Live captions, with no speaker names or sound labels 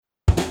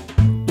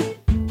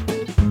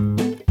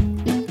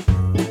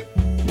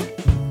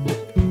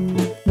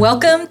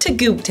Welcome to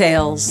Goop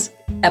Tales,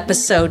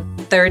 episode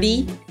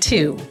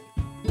 32,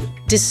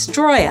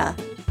 Destroya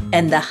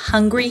and the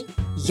Hungry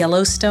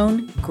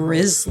Yellowstone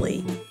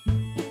Grizzly.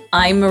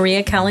 I'm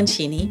Maria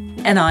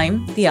Calancini, and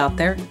I'm the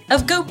author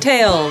of Goop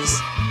Tales.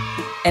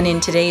 And in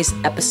today's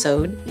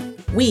episode,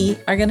 we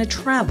are going to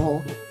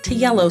travel to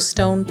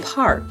Yellowstone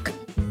Park,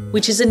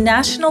 which is a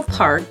national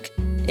park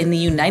in the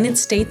United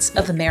States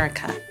of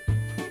America.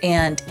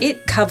 And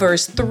it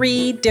covers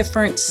 3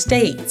 different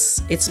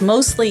states. It's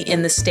mostly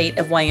in the state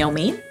of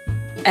Wyoming,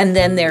 and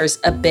then there's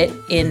a bit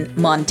in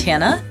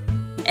Montana,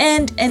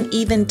 and an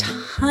even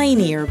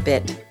tinier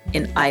bit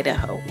in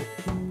Idaho.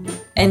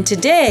 And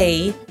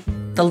today,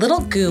 the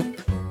little goop,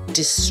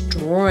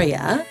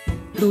 Destroya,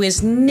 who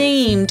is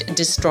named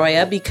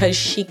Destroya because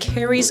she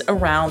carries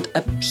around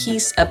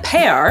a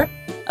pair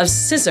of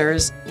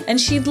scissors,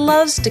 and she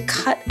loves to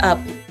cut up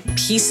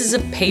pieces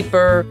of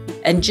paper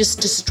and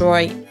just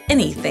destroy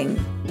anything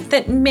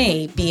that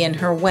may be in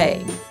her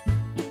way.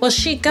 Well,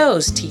 she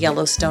goes to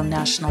Yellowstone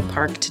National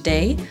Park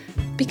today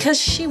because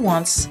she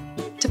wants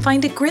to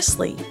find a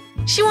grizzly.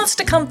 She wants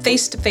to come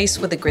face to face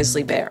with a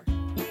grizzly bear.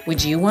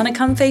 Would you want to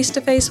come face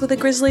to face with a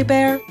grizzly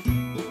bear?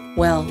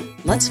 Well,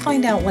 let's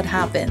find out what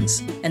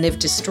happens and if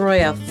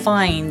Destroya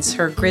finds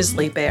her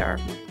grizzly bear.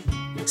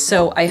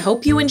 So I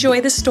hope you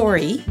enjoy the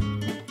story,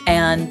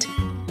 and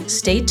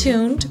stay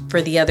tuned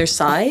for the other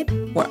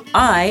side, where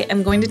I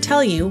am going to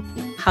tell you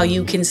how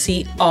you can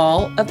see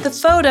all of the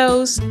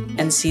photos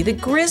and see the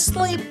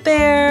grizzly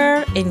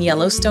bear in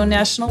Yellowstone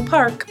National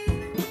Park.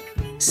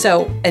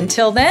 So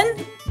until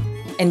then,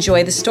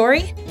 enjoy the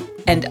story,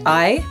 and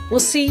I will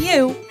see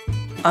you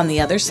on the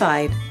other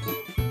side.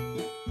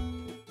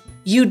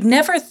 You'd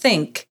never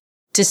think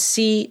to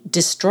see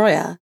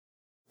Destroya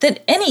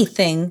that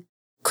anything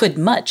could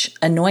much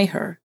annoy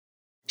her.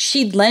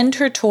 She'd lend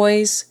her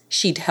toys,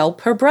 she'd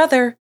help her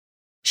brother,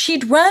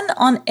 she'd run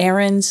on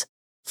errands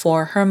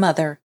for her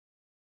mother.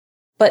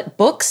 But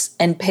books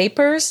and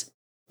papers,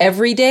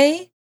 every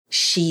day,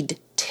 she'd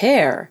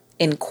tear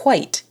in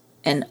quite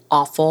an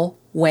awful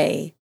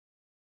way.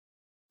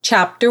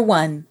 Chapter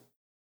 1.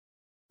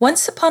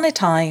 Once upon a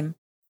time,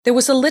 there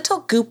was a little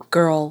goop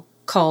girl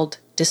called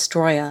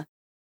Destroya.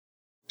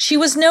 She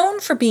was known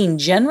for being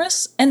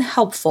generous and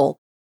helpful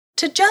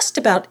to just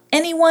about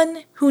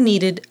anyone who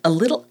needed a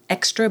little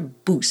extra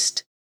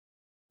boost.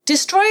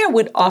 Destroya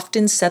would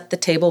often set the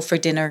table for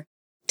dinner,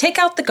 take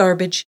out the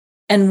garbage,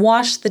 and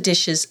wash the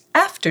dishes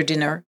after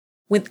dinner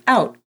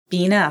without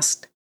being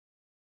asked.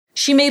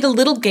 She made a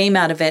little game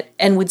out of it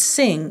and would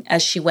sing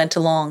as she went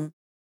along.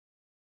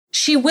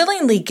 She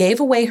willingly gave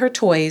away her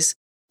toys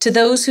to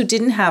those who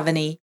didn't have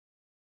any,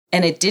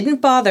 and it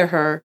didn't bother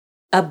her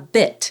a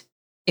bit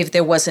if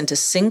there wasn't a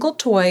single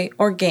toy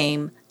or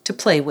game to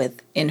play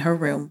with in her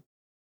room.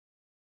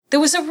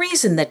 There was a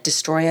reason that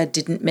Destroya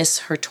didn't miss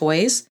her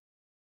toys,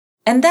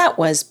 and that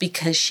was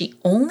because she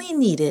only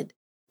needed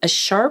a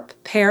sharp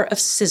pair of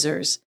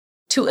scissors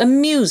to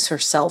amuse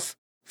herself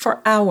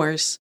for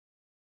hours.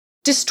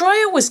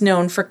 Destroya was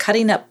known for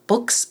cutting up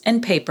books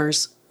and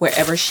papers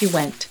wherever she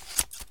went.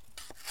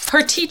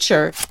 Her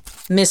teacher,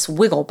 Miss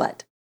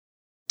Wigglebutt,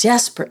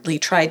 desperately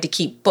tried to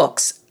keep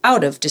books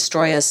out of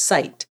Destroya's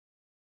sight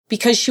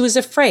because she was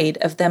afraid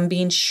of them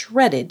being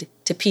shredded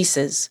to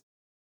pieces.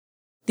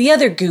 The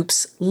other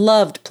goops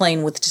loved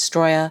playing with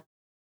Destroya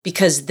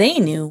because they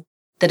knew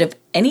that if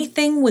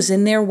anything was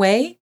in their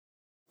way,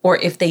 or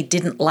if they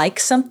didn't like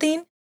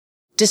something,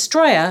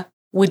 Destroya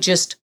would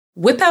just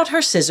whip out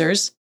her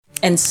scissors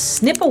and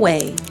snip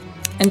away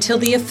until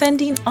the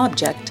offending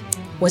object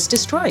was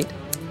destroyed.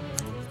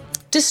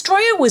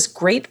 Destroya was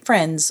great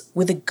friends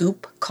with a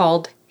goop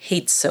called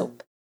Hate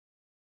Soap.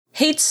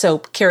 Hate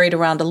Soap carried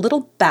around a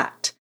little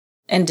bat,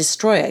 and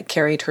Destroya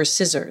carried her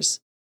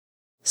scissors.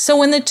 So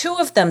when the two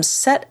of them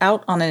set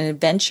out on an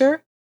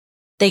adventure,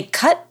 they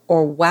cut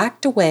or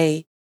whacked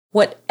away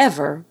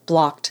whatever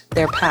blocked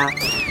their path.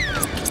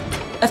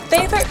 A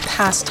favorite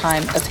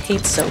pastime of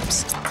Hate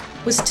Soap's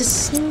was to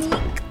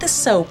sneak the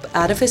soap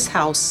out of his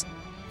house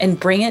and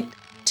bring it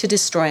to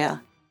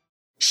Destroya.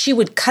 She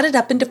would cut it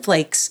up into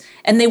flakes,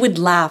 and they would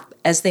laugh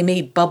as they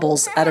made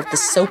bubbles out of the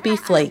soapy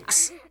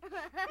flakes.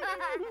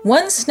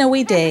 One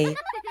snowy day,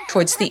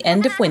 towards the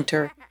end of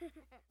winter,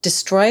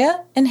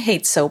 Destroya and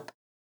Hate Soap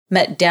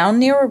met down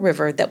near a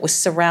river that was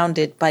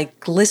surrounded by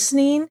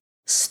glistening,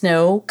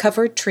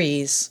 snow-covered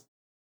trees.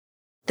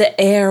 The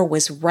air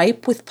was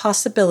ripe with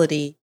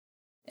possibility,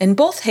 and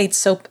both Hate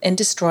Soap and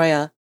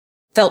Destroya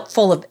felt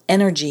full of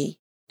energy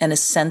and a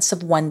sense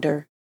of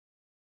wonder.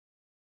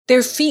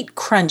 Their feet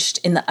crunched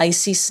in the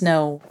icy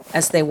snow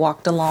as they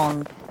walked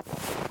along.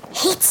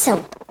 "Hate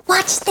Soap,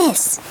 watch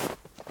this,"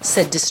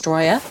 said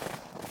Destroya,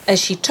 as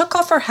she took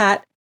off her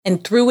hat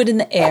and threw it in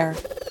the air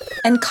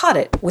and caught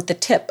it with the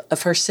tip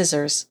of her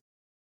scissors.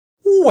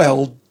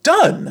 "Well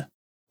done,"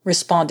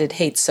 responded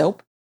Hate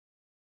Soap.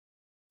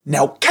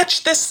 "Now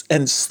catch this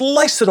and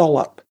slice it all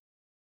up,"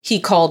 he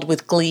called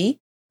with glee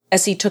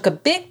as he took a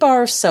big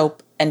bar of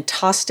soap and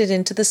tossed it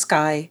into the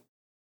sky.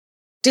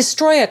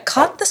 Destroya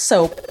caught the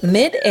soap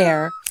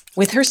mid-air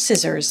with her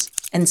scissors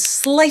and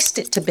sliced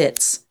it to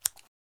bits.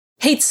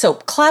 Hate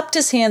Soap clapped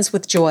his hands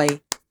with joy.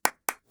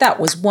 That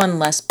was one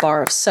less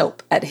bar of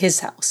soap at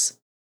his house.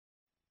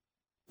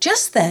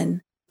 Just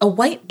then, a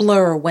white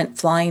blur went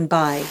flying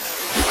by.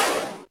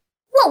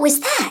 What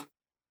was that?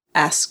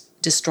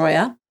 Asked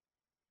Destroya.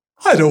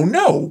 I don't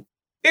know.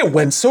 It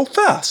went so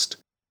fast,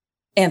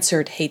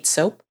 answered Hate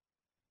Soap.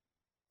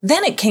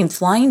 Then it came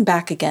flying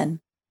back again,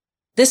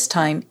 this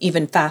time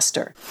even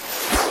faster.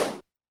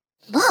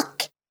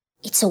 Look,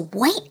 it's a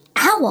white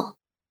owl,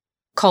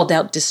 called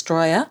out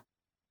Destroya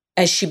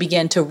as she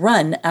began to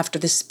run after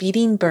the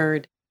speeding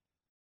bird.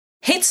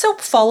 Hate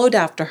Soap followed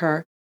after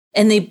her,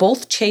 and they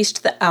both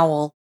chased the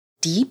owl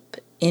deep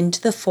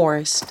into the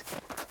forest.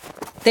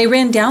 They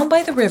ran down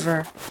by the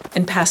river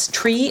and past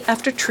tree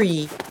after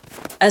tree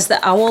as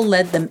the owl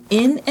led them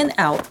in and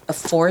out of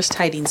forest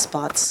hiding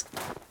spots.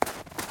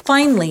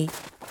 Finally,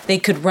 they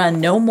could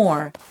run no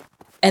more,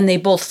 and they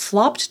both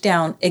flopped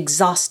down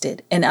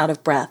exhausted and out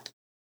of breath.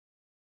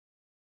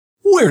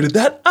 Where did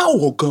that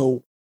owl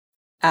go?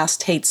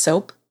 Asked Hate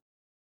Soap.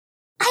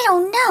 I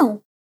don't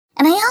know,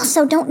 and I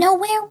also don't know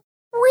where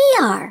we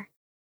are,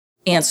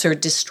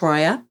 answered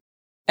Destroya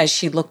as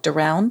she looked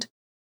around.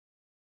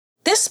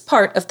 This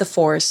part of the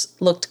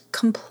forest looked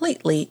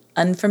completely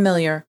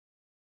unfamiliar.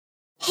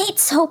 Hate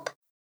Soap,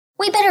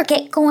 we better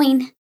get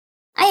going.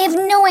 I have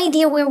no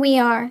idea where we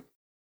are,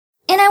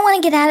 and I want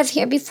to get out of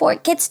here before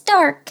it gets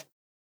dark,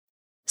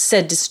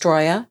 said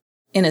Destroya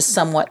in a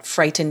somewhat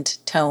frightened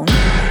tone.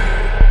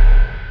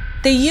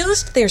 They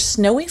used their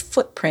snowy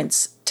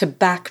footprints to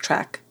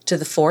backtrack to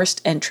the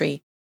forest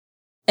entry,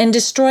 and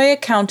Destroya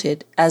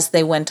counted as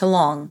they went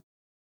along.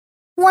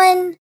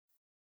 1,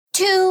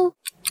 2,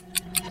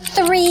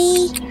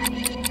 3,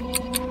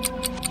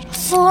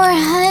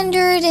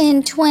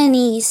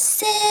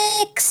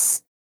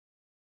 426.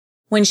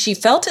 When she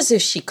felt as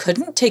if she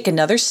couldn't take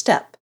another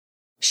step,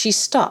 she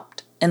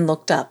stopped and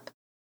looked up.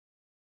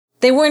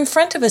 They were in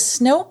front of a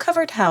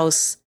snow-covered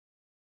house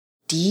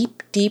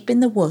deep, deep in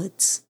the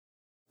woods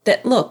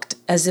that looked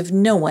as if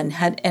no one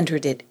had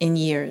entered it in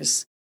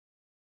years.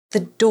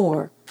 The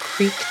door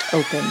creaked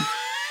open.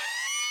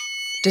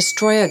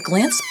 Destroya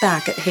glanced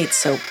back at Hate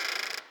Soap,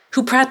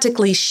 who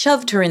practically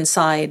shoved her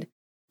inside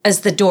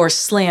as the door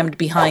slammed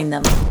behind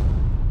them.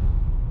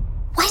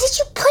 Why did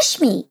you push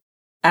me?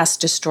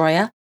 Asked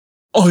Destroya.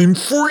 I'm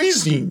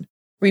freezing,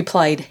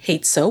 replied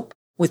Hate Soap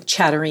with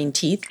chattering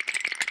teeth.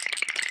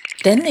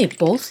 Then they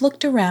both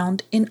looked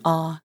around in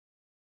awe.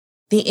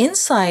 The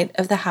inside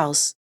of the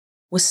house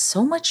was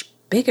so much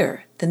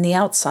bigger than the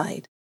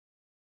outside.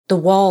 The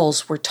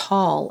walls were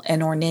tall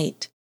and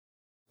ornate,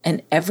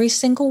 and every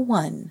single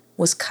one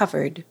was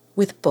covered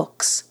with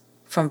books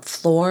from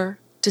floor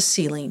to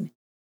ceiling.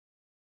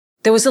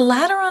 There was a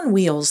ladder on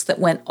wheels that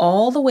went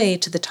all the way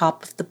to the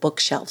top of the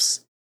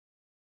bookshelves.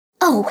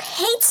 Oh,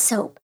 Hate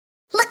Soap,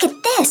 look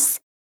at this.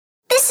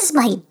 This is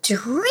my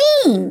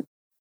dream.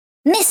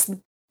 Miss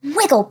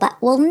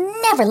Wigglebutt will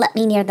never let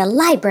me near the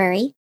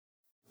library,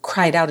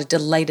 cried out a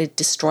delighted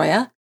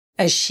Destroya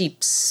as she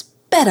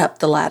sped up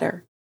the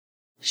ladder.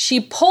 She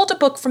pulled a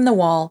book from the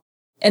wall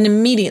and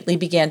immediately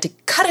began to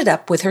cut it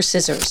up with her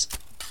scissors.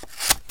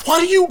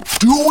 What are you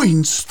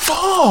doing?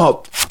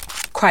 Stop!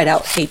 Cried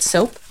out Hate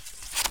Soap.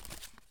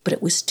 But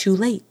it was too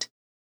late.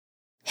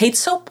 Hate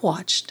Soap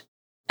watched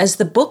as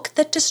the book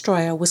that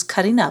Destroya was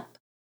cutting up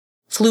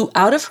flew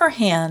out of her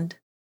hand,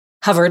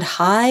 hovered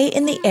high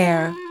in the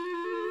air,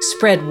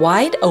 spread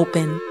wide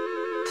open,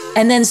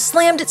 and then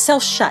slammed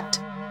itself shut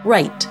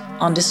right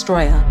on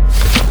Destroya.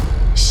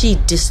 She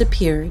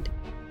disappeared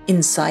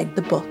inside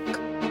the book.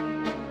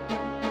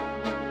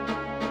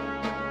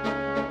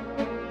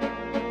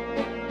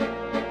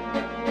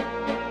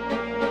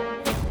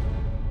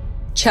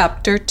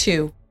 Chapter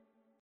 2.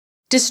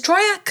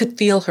 Destroya could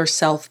feel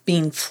herself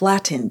being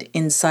flattened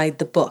inside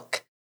the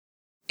book.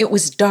 It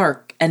was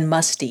dark and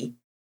musty,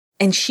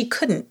 and she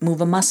couldn't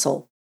move a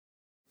muscle.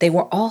 They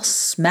were all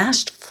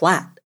smashed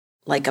flat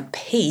like a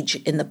page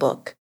in the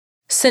book,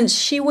 since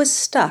she was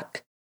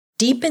stuck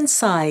deep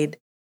inside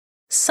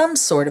some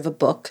sort of a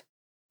book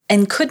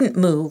and couldn't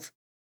move.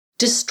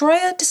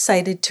 Destroya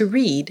decided to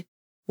read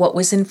what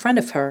was in front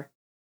of her.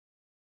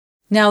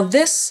 Now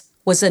this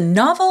was a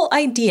novel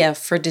idea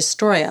for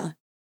Destroya,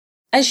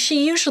 as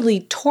she usually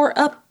tore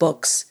up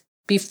books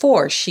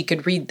before she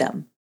could read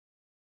them.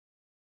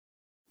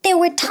 There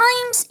were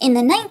times in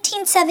the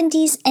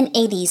 1970s and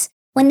 80s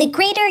when the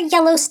greater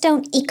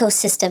Yellowstone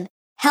ecosystem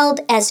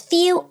held as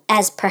few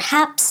as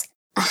perhaps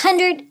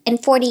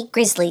 140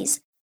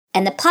 grizzlies,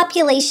 and the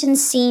population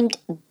seemed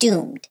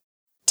doomed.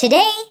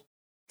 Today,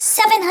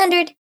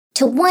 700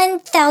 to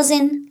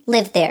 1,000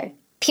 live there,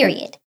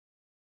 period.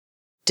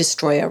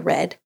 Destroya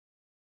read.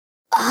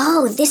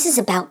 Oh, this is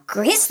about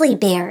grizzly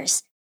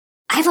bears.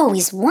 I've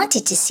always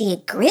wanted to see a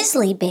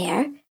grizzly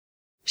bear,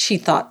 she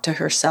thought to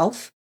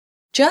herself.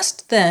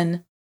 Just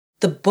then,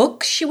 the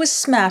book she was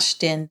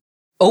smashed in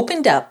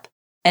opened up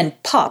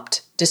and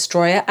popped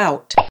Destroya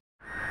out.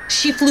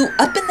 She flew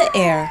up in the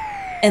air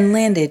and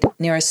landed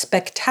near a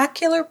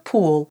spectacular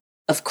pool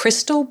of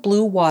crystal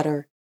blue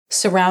water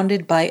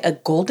surrounded by a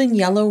golden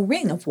yellow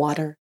ring of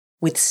water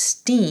with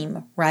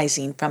steam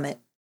rising from it.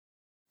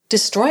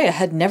 Destroya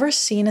had never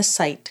seen a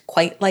sight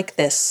quite like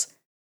this.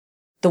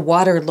 The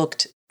water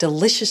looked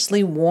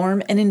deliciously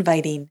warm and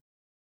inviting.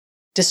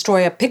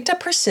 Destroya picked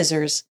up her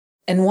scissors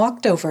and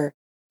walked over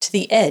to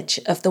the edge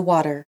of the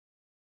water.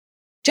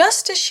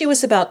 Just as she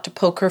was about to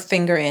poke her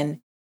finger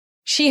in,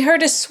 she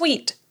heard a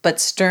sweet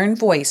but stern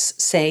voice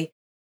say,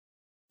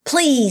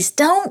 "Please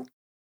don't!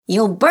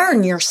 You'll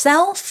burn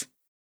yourself!"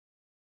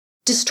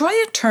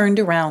 Destroya turned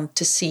around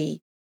to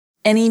see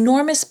an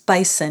enormous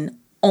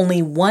bison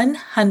only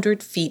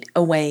 100 feet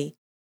away.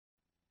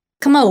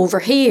 "Come over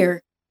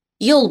here.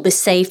 You'll be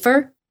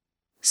safer,"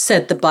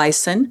 said the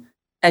bison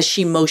as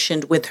she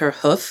motioned with her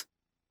hoof.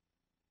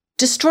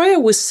 Destroya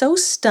was so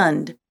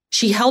stunned,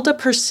 she held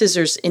up her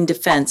scissors in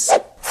defense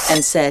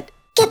and said,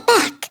 "Get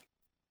back!"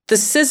 The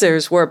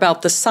scissors were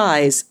about the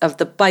size of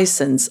the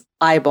bison's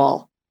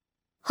eyeball.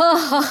 "Ha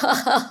ha ha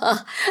ha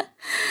ha!"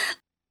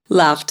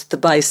 laughed the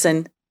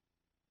bison.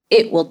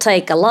 "It will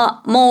take a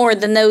lot more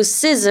than those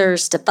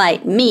scissors to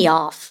fight me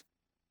off.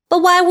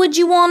 But why would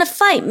you want to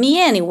fight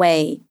me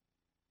anyway?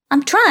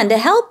 I'm trying to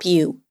help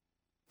you.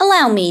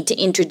 Allow me to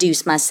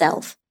introduce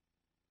myself.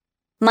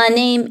 My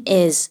name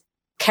is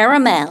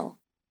Caramel."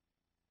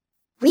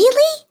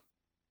 "Really?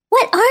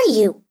 What are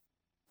you?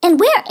 And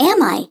where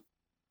am I?"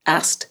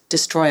 asked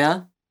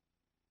Destroya.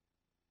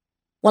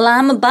 "Well,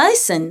 I'm a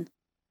bison.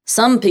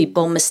 Some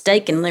people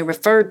mistakenly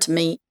refer to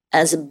me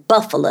as a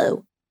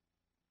buffalo.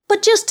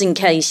 But just in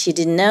case you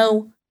didn't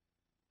know,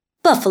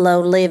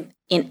 buffalo live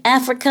in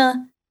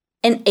Africa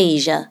and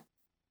Asia.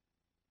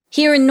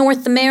 Here in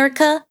North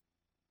America,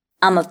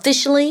 I'm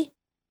officially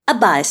a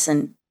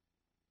bison.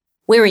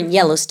 We're in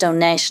Yellowstone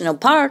National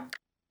Park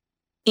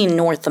in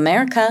North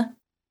America,"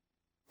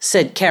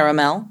 said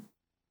Caramel.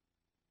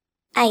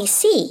 "I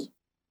see,"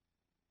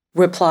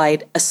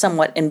 replied a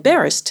somewhat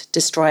embarrassed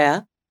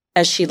Destroya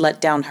as she let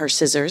down her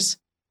scissors.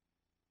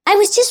 "I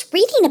was just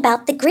reading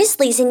about the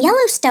grizzlies in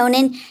Yellowstone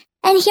and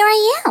here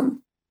I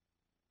am."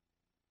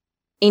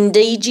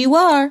 "Indeed you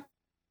are.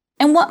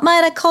 And what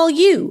might I call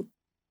you?"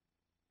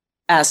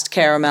 asked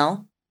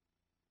Caramel.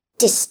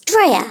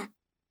 "Destroya,"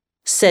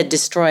 said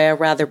Destroya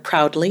rather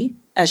proudly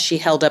as she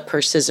held up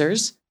her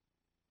scissors.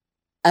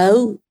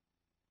 "Oh,"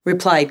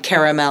 replied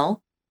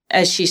Caramel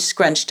as she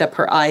scrunched up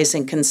her eyes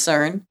in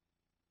concern.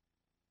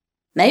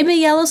 "Maybe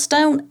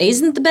Yellowstone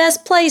isn't the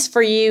best place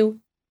for you.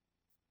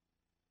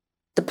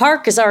 The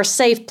park is our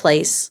safe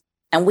place,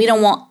 and we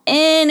don't want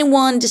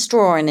anyone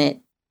destroying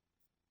it."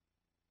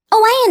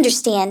 "Oh, I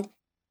understand.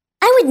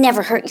 I would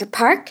never hurt your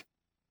park.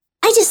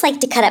 I just like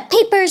to cut up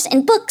papers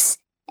and books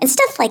and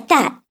stuff like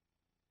that,"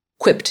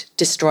 quipped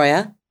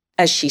Destroya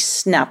as she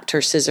snapped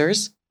her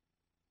scissors.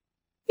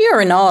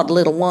 "You're an odd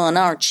little one,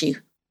 aren't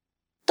you?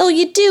 Though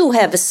you do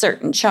have a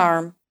certain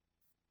charm.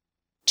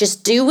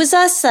 Just do as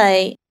I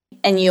say,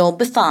 and you'll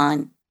be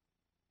fine.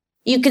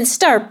 You can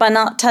start by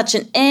not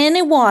touching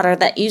any water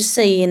that you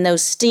see in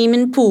those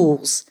steaming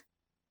pools.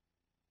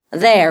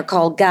 They're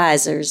called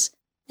geysers,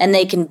 and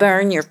they can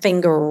burn your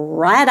finger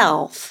right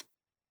off,"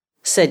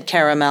 said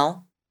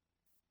Caramel.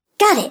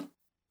 "Got it,"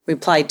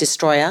 replied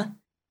Destroya.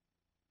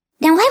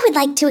 "Now I would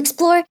like to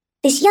explore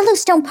this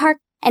Yellowstone Park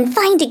and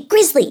find a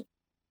grizzly.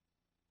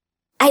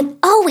 I've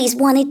always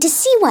wanted to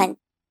see one.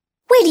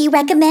 Where do you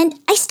recommend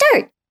I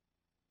start?"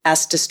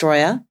 asked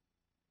Destroya.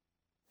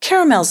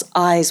 Caramel's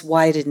eyes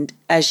widened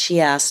as she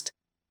asked,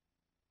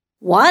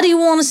 "Why do you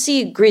want to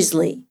see a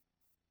grizzly?"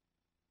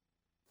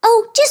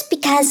 "Oh, just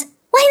because.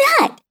 Why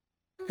not?"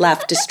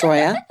 laughed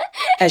Destroya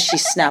as she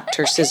snapped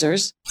her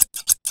scissors.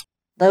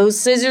 "Those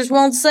scissors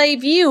won't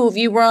save you if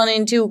you run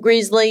into a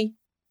grizzly.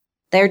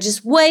 They're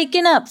just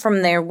waking up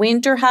from their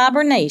winter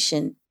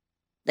hibernation.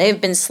 They've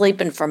been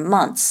sleeping for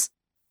months.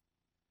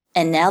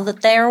 And now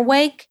that they're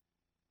awake,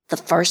 the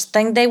first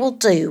thing they will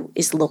do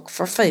is look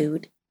for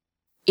food.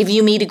 If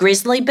you meet a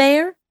grizzly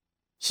bear,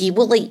 he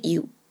will eat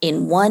you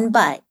in one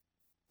bite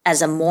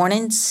as a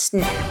morning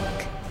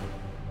snack."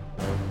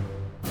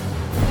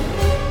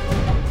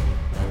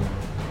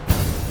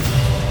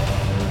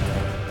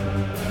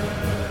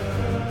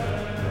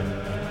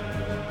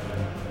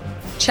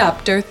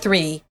 Chapter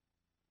 3.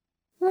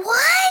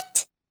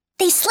 "What?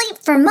 They sleep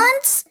for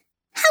months?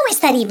 How is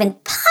that even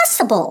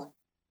possible?"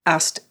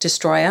 asked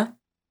Destroya.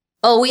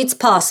 "Oh, it's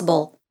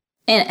possible,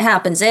 and it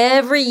happens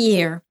every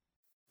year.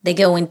 They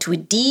go into a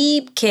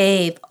deep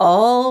cave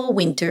all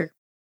winter,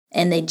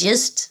 and they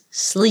just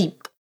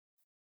sleep.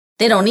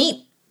 They don't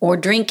eat or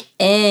drink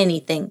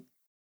anything,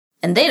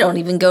 and they don't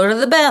even go to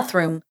the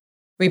bathroom,"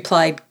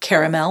 replied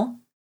Caramel.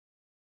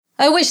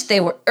 "I wish they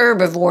were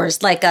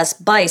herbivores like us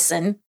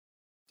bison.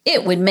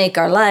 It would make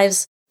our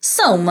lives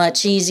so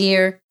much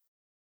easier.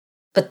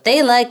 But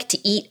they like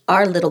to eat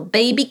our little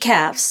baby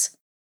calves.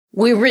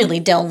 We really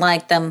don't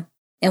like them,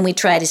 and we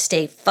try to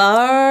stay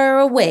far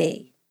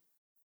away."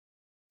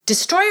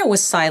 Destroya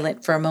was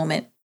silent for a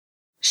moment.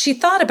 She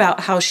thought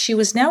about how she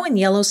was now in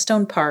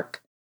Yellowstone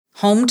Park,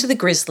 home to the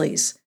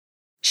grizzlies.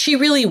 She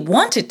really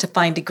wanted to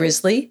find a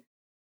grizzly,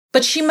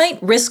 but she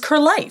might risk her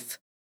life.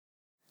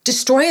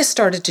 Destroya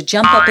started to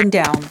jump up and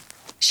down.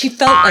 She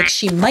felt like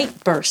she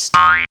might burst.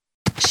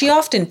 She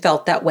often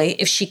felt that way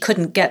if she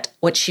couldn't get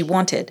what she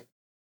wanted.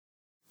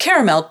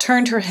 Caramel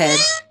turned her head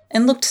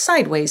and looked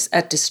sideways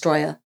at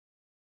Destroya.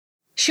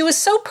 She was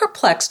so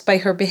perplexed by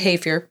her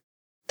behavior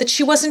that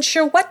she wasn't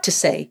sure what to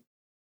say.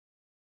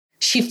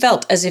 She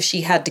felt as if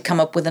she had to come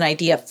up with an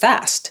idea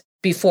fast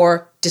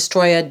before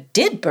Destroya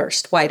did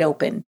burst wide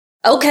open.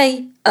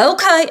 Okay,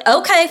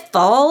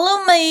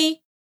 follow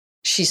me,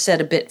 she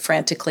said a bit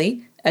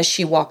frantically as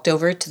she walked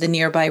over to the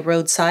nearby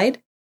roadside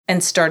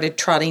and started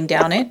trotting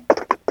down it.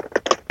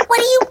 What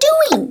are you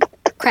doing?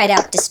 Cried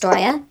out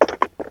Destroya.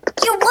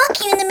 You're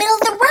walking in the middle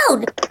of the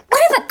road.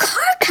 What if a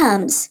car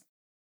comes?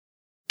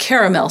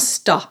 Caramel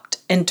stopped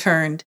and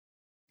turned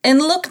and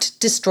looked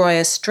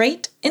Destroya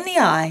straight in the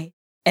eye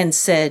and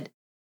said,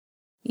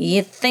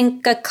 You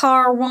think a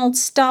car won't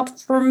stop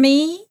for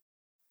me?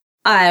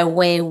 I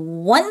weigh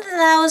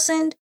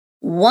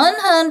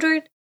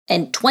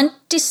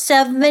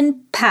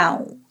 1,127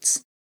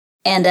 pounds,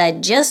 and I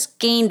just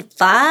gained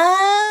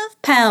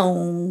 5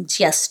 pounds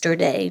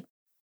yesterday.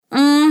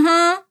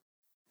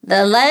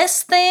 The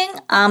last thing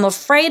I'm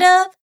afraid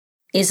of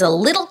is a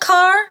little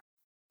car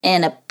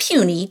and a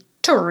puny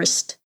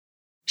tourist,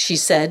 she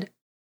said.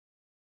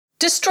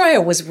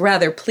 Destroya was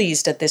rather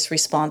pleased at this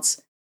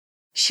response.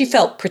 She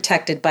felt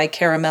protected by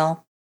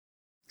Caramel.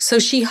 So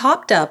she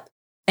hopped up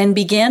and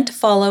began to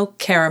follow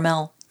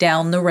Caramel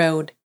down the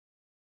road.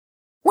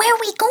 Where are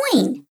we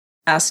going?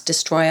 Asked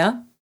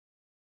Destroya.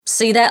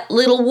 See that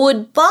little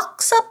wood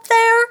box up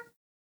there?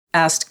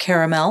 Asked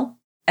Caramel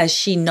as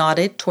she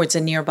nodded towards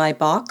a nearby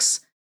box.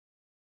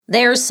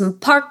 There's some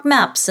park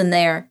maps in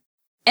there,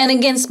 and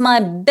against my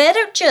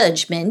better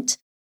judgment,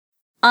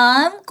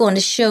 I'm going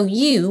to show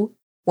you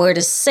where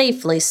to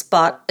safely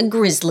spot a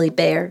grizzly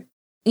bear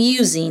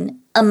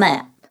using a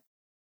map.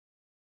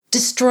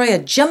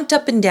 Destroya jumped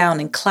up and down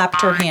and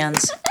clapped her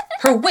hands.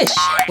 Her wish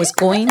was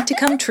going to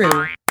come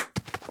true.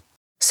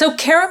 So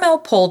Caramel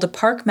pulled a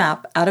park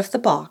map out of the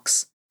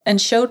box and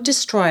showed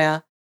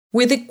Destroya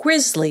where the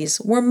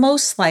grizzlies were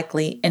most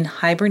likely in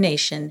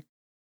hibernation,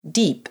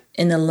 deep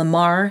in the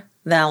Lamar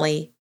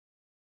Valley.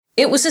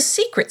 It was a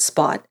secret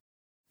spot,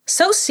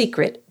 so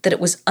secret that it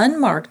was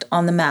unmarked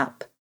on the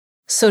map.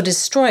 So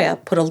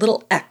Destroya put a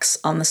little X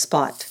on the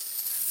spot.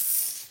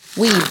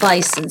 We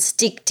bison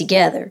stick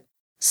together,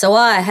 so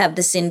I have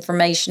this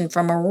information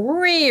from a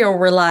real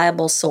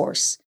reliable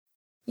source.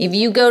 If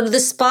you go to the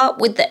spot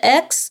with the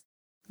X,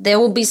 there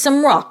will be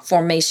some rock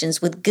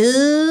formations with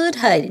good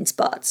hiding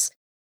spots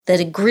that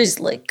a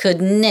grizzly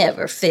could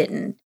never fit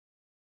in.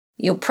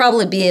 You'll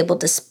probably be able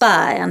to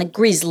spy on a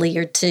grizzly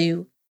or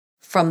two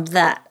from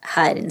that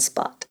hiding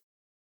spot.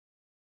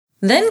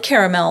 Then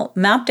Caramel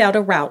mapped out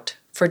a route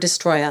for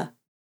Destroya.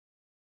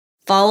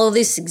 Follow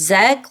this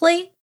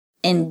exactly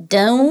and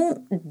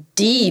don't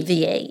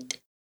deviate,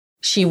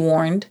 she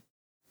warned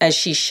as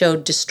she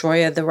showed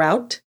Destroya the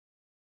route.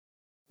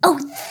 Oh,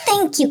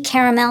 thank you,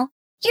 Caramel.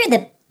 You're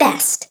the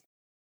best.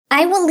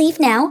 I will leave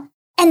now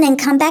and then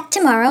come back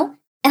tomorrow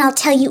and I'll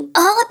tell you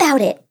all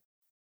about it.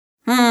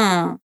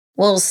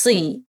 We'll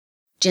see.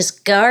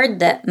 Just guard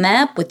that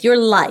map with your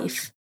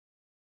life,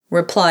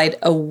 replied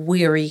a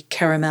weary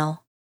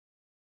Caramel.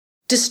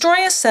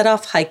 Destroya set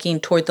off hiking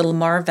toward the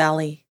Lamar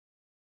Valley.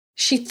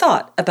 She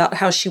thought about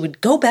how she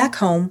would go back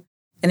home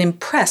and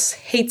impress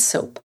Hate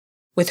Soap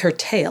with her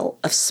tale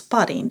of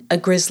spotting a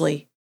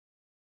grizzly.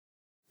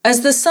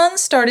 As the sun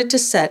started to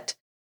set,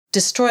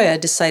 Destroya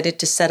decided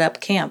to set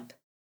up camp.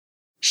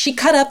 She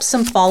cut up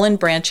some fallen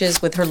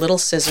branches with her little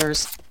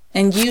scissors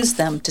and used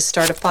them to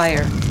start a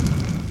fire.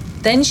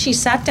 Then she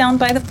sat down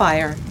by the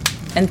fire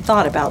and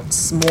thought about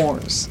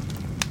s'mores.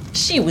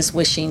 She was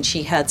wishing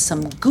she had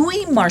some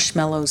gooey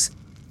marshmallows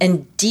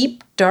and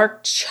deep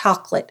dark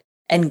chocolate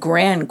and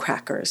graham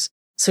crackers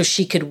so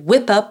she could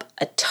whip up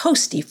a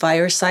toasty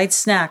fireside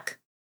snack.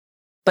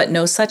 But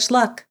no such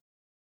luck.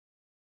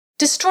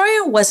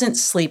 Destroya wasn't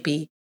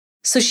sleepy,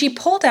 so she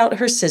pulled out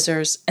her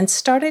scissors and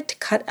started to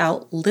cut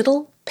out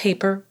little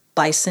paper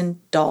bison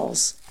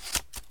dolls.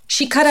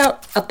 She cut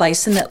out a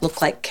bison that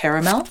looked like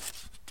Caramel,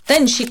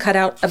 then she cut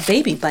out a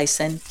baby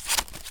bison,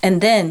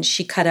 and then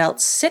she cut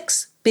out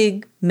 6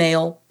 big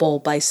male bull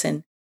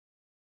bison.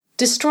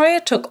 Destroya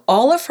took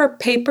all of her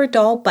paper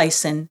doll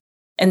bison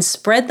and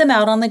spread them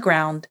out on the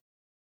ground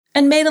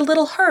and made a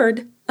little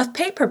herd of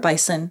paper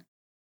bison.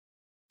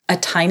 A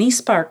tiny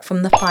spark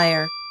from the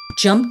fire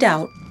jumped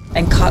out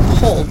and caught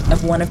hold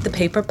of one of the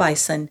paper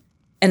bison,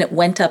 and it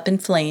went up in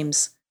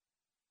flames.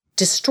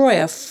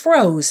 Destroya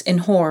froze in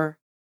horror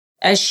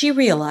as she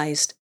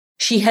realized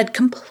she had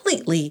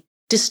completely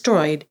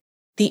destroyed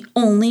the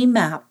only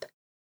map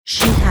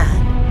she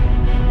had.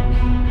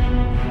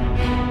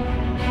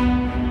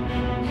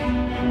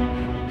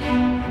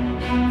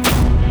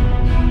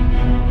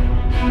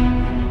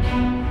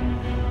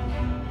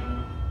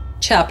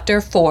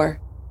 Chapter 4.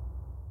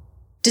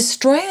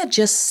 Destroya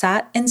just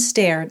sat and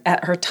stared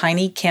at her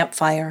tiny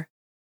campfire.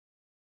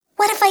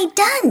 What have I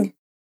done?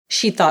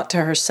 She thought to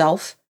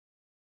herself.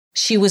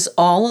 She was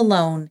all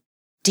alone,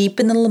 deep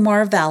in the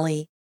Lamar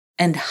Valley,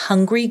 and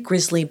hungry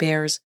grizzly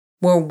bears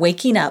were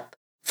waking up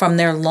from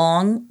their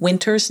long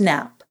winter's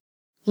nap,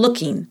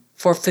 looking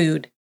for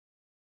food.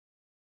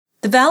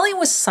 The valley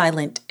was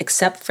silent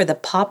except for the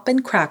pop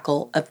and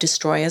crackle of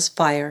Destroya's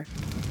fire.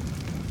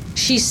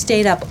 She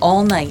stayed up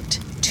all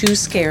night, too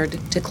scared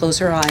to close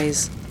her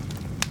eyes.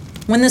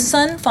 When the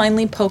sun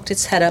finally poked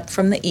its head up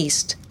from the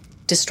east,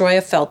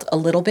 Destroya felt a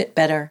little bit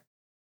better.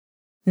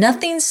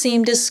 Nothing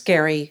seemed as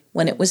scary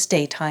when it was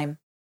daytime.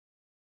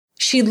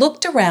 She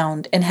looked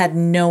around and had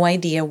no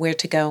idea where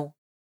to go.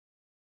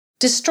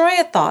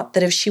 Destroya thought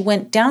that if she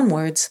went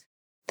downwards,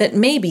 that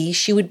maybe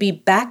she would be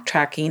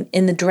backtracking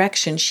in the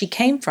direction she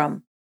came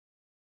from.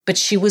 But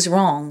she was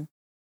wrong.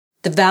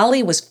 The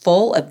valley was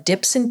full of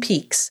dips and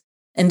peaks,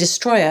 and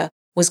Destroya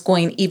was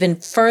going even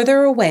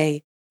further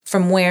away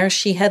from where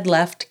she had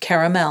left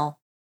Caramel.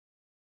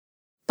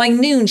 By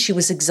noon she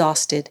was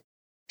exhausted.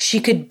 She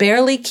could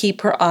barely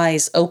keep her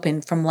eyes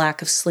open from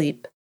lack of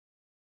sleep.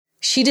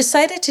 She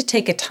decided to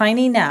take a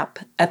tiny nap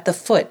at the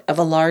foot of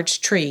a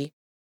large tree.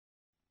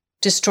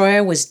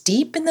 Destroya was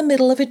deep in the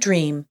middle of a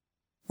dream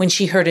when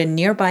she heard a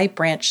nearby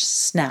branch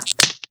snap.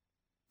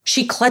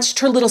 She clutched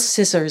her little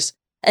scissors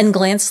and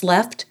glanced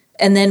left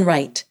and then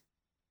right.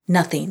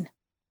 Nothing.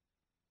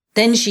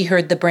 Then she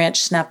heard the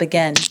branch snap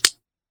again,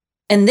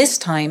 and this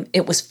time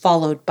it was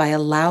followed by a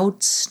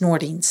loud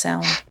snorting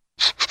sound.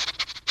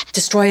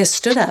 Destroya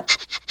stood up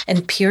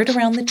and peered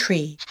around the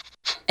tree,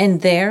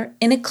 and there,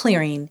 in a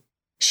clearing,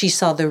 she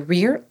saw the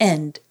rear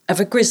end of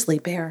a grizzly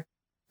bear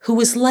who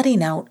was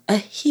letting out a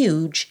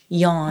huge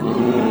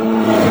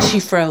yawn. She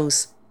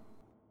froze.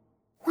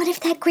 What if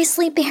that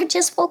grizzly bear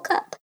just woke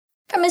up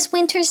from his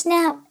winter's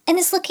nap and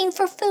is looking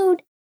for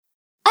food?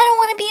 I don't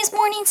want to be his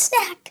morning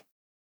snack,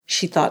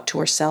 she thought to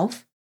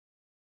herself.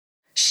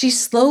 She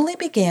slowly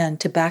began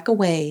to back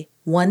away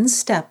one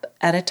step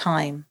at a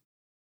time.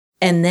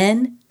 And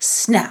then,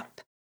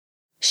 snap!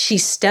 She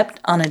stepped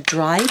on a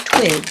dry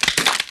twig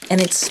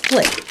and it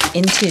split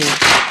in two.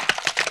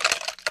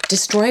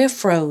 Destroya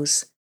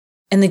froze,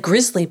 and the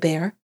grizzly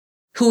bear,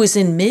 who was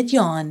in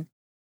mid-yawn,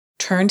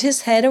 turned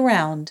his head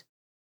around,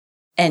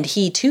 and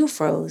he too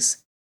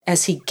froze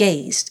as he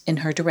gazed in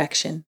her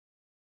direction.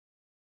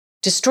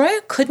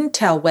 Destroya couldn't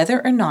tell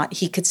whether or not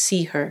he could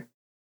see her,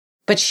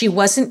 but she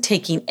wasn't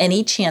taking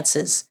any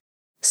chances,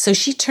 so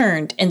she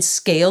turned and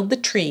scaled the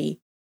tree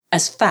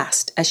as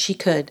fast as she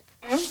could.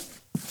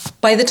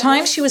 By the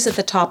time she was at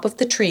the top of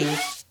the tree,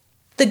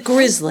 the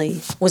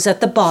grizzly was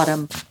at the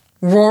bottom,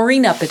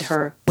 roaring up at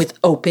her with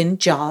open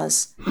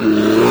jaws.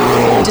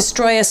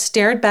 Destroya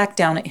stared back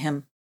down at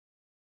him.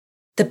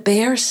 The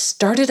bear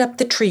started up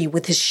the tree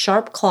with his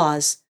sharp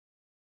claws,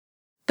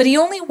 but he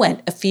only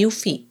went a few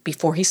feet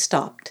before he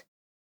stopped.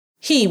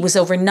 He was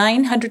over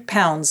 900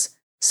 pounds,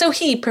 so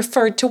he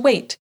preferred to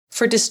wait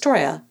for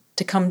Destroya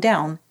to come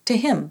down to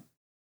him.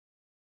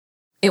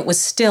 It was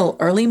still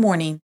early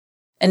morning,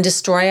 and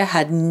Destroya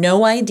had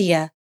no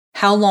idea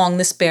how long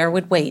this bear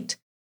would wait.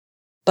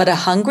 But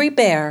a hungry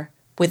bear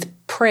with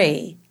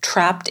prey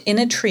trapped in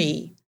a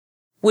tree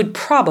would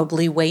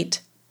probably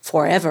wait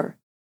forever.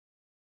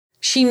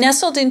 She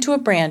nestled into a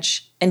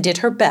branch and did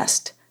her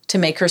best to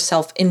make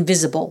herself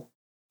invisible,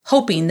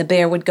 hoping the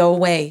bear would go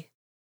away.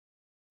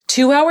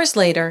 2 hours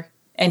later,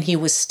 and he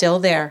was still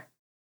there.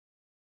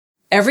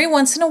 Every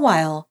once in a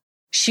while,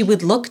 she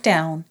would look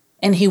down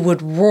and he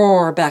would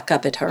roar back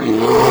up at her.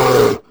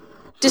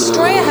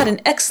 Destroya had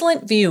an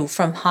excellent view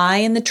from high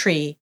in the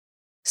tree,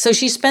 so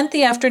she spent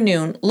the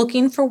afternoon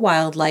looking for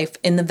wildlife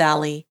in the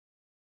valley.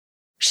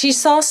 She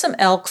saw some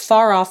elk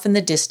far off in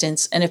the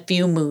distance and a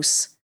few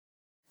moose.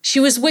 She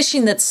was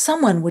wishing that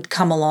someone would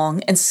come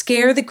along and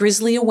scare the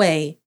grizzly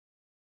away.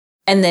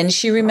 And then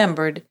she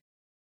remembered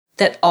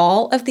that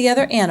all of the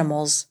other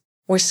animals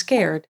were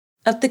scared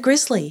of the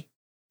grizzly.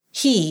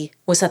 He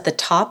was at the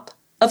top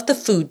of the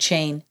food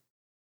chain.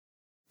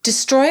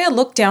 Destroya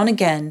looked down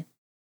again,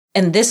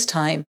 and this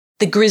time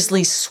the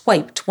grizzly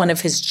swiped one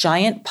of his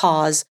giant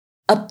paws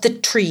up the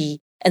tree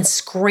and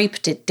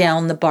scraped it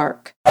down the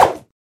bark.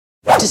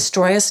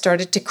 Destroya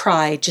started to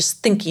cry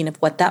just thinking of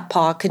what that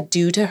paw could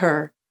do to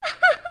her.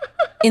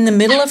 In the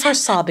middle of her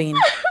sobbing,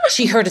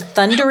 she heard a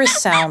thunderous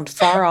sound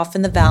far off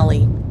in the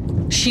valley.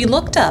 She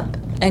looked up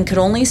and could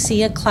only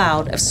see a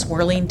cloud of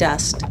swirling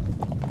dust.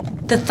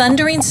 The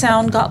thundering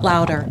sound got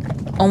louder,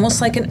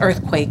 almost like an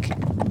earthquake,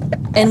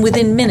 and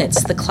within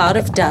minutes the cloud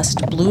of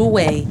dust blew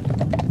away,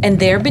 and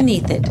there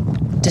beneath it,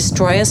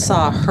 Destroya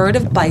saw a herd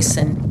of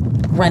bison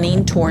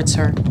running towards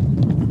her.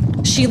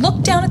 She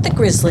looked down at the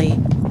grizzly,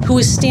 who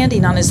was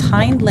standing on his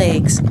hind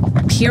legs,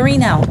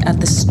 peering out at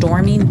the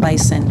storming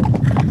bison.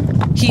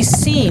 He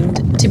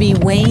seemed to be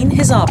weighing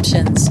his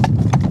options.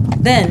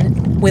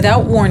 Then,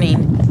 without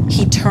warning,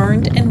 he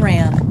turned and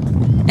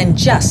ran, and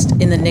just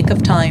in the nick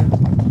of time.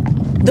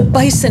 The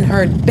bison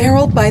herd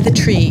barreled by the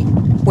tree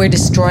where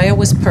Destroya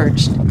was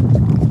perched.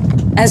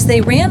 As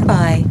they ran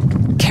by,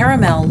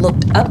 Caramel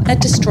looked up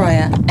at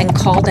Destroya and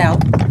called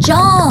out,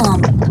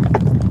 "Jump!"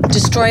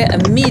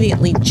 Destroya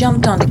immediately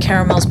jumped onto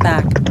Caramel's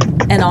back,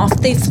 and off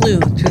they flew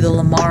through the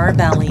Lamar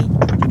Valley.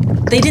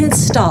 They didn't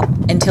stop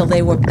until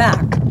they were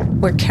back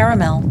where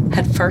Caramel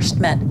had first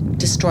met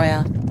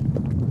Destroya.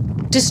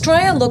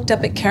 Destroya looked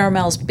up at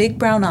Caramel's big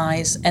brown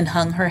eyes and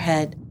hung her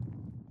head.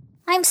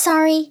 I'm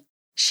sorry,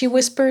 she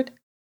whispered.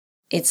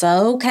 It's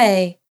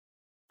okay.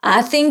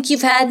 I think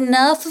you've had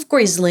enough of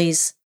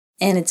grizzlies,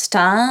 and it's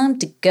time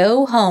to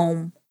go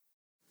home.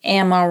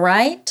 Am I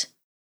right?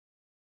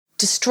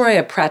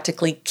 Destroya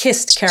practically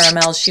kissed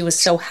Caramel. She was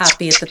so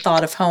happy at the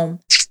thought of home.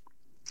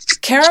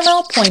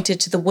 Caramel pointed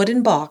to the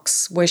wooden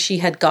box where she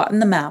had gotten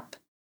the map.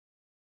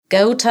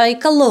 Go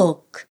take a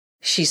look,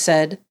 she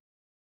said.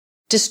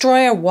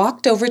 Destroya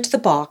walked over to the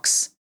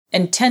box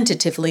and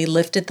tentatively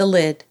lifted the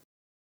lid.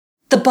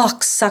 The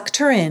box sucked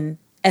her in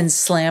and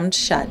slammed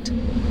shut.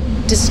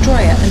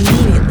 Destroya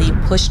immediately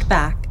pushed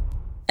back,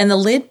 and the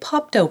lid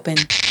popped open,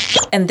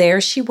 and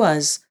there she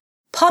was,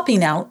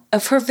 popping out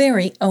of her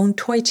very own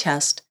toy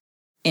chest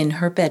in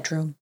her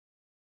bedroom.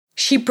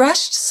 She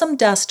brushed some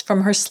dust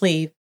from her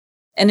sleeve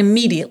and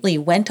immediately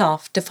went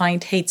off to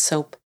find Hate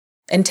Soap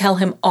and tell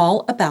him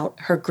all about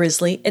her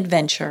grisly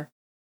adventure.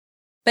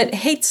 But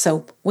Hate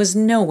Soap was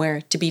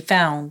nowhere to be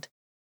found.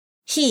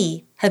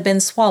 He had been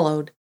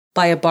swallowed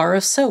by a bar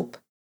of soap.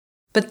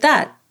 But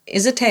that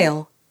is a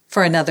tale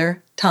for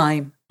another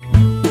time.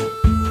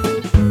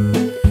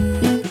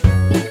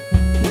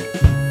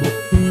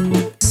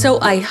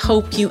 So I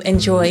hope you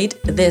enjoyed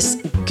this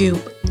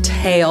Goop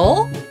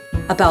tale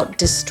about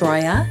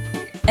Destroya.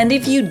 And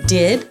if you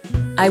did,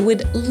 I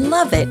would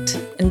love it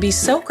and be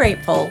so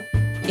grateful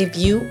if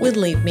you would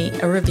leave me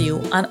a review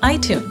on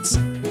iTunes.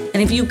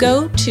 And if you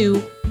go to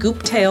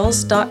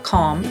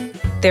gooptales.com,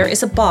 there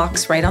is a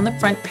box right on the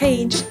front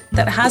page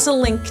that has a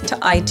link to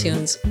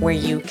iTunes where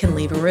you can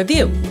leave a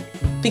review.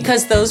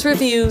 Because those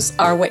reviews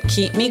are what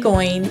keep me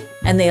going,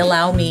 and they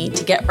allow me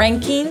to get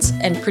rankings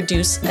and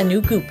produce a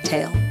new Goop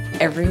tale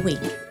every week.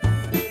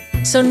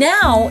 So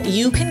now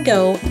you can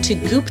go to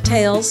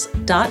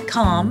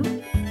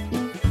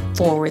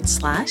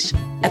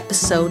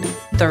gooptales.com/episode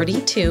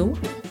 32,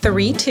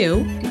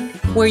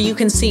 where you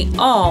can see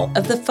all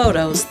of the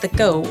photos that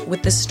go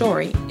with the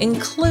story,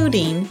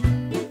 including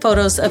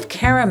photos of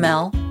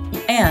Caramel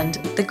and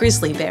the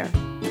grizzly bear.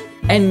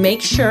 And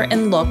make sure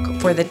and look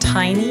for the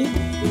tiny,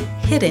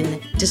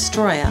 hidden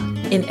Destroya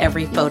in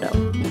every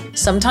photo.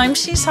 Sometimes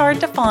she's hard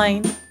to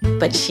find,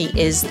 but she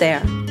is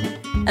there.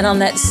 And on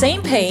that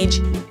same page,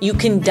 you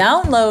can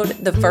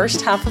download the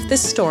first half of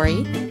this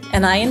story,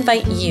 and I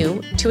invite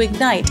you to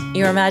ignite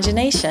your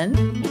imagination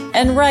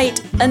and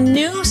write a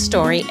new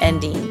story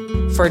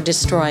ending for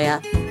Destroya,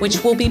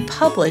 which will be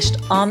published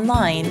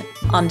online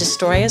on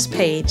Destroya's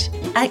page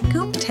at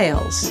Goop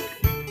Tales.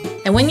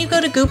 And when you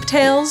go to Goop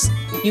Tales,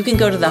 you can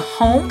go to the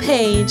home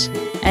page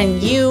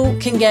and you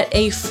can get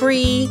a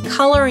free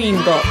coloring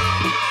book.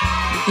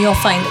 You'll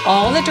find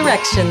all the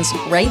directions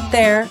right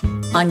there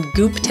on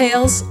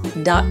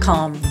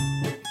gooptales.com.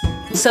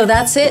 So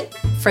that's it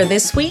for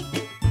this week,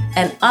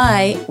 and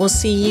I will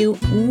see you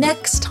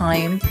next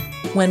time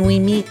when we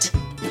meet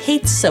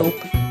Hate Soap,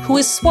 who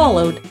is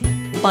swallowed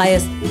by a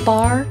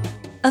bar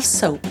of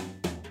soap.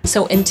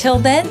 So until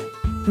then,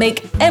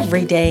 make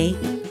every day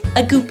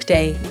a Goop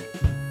Day.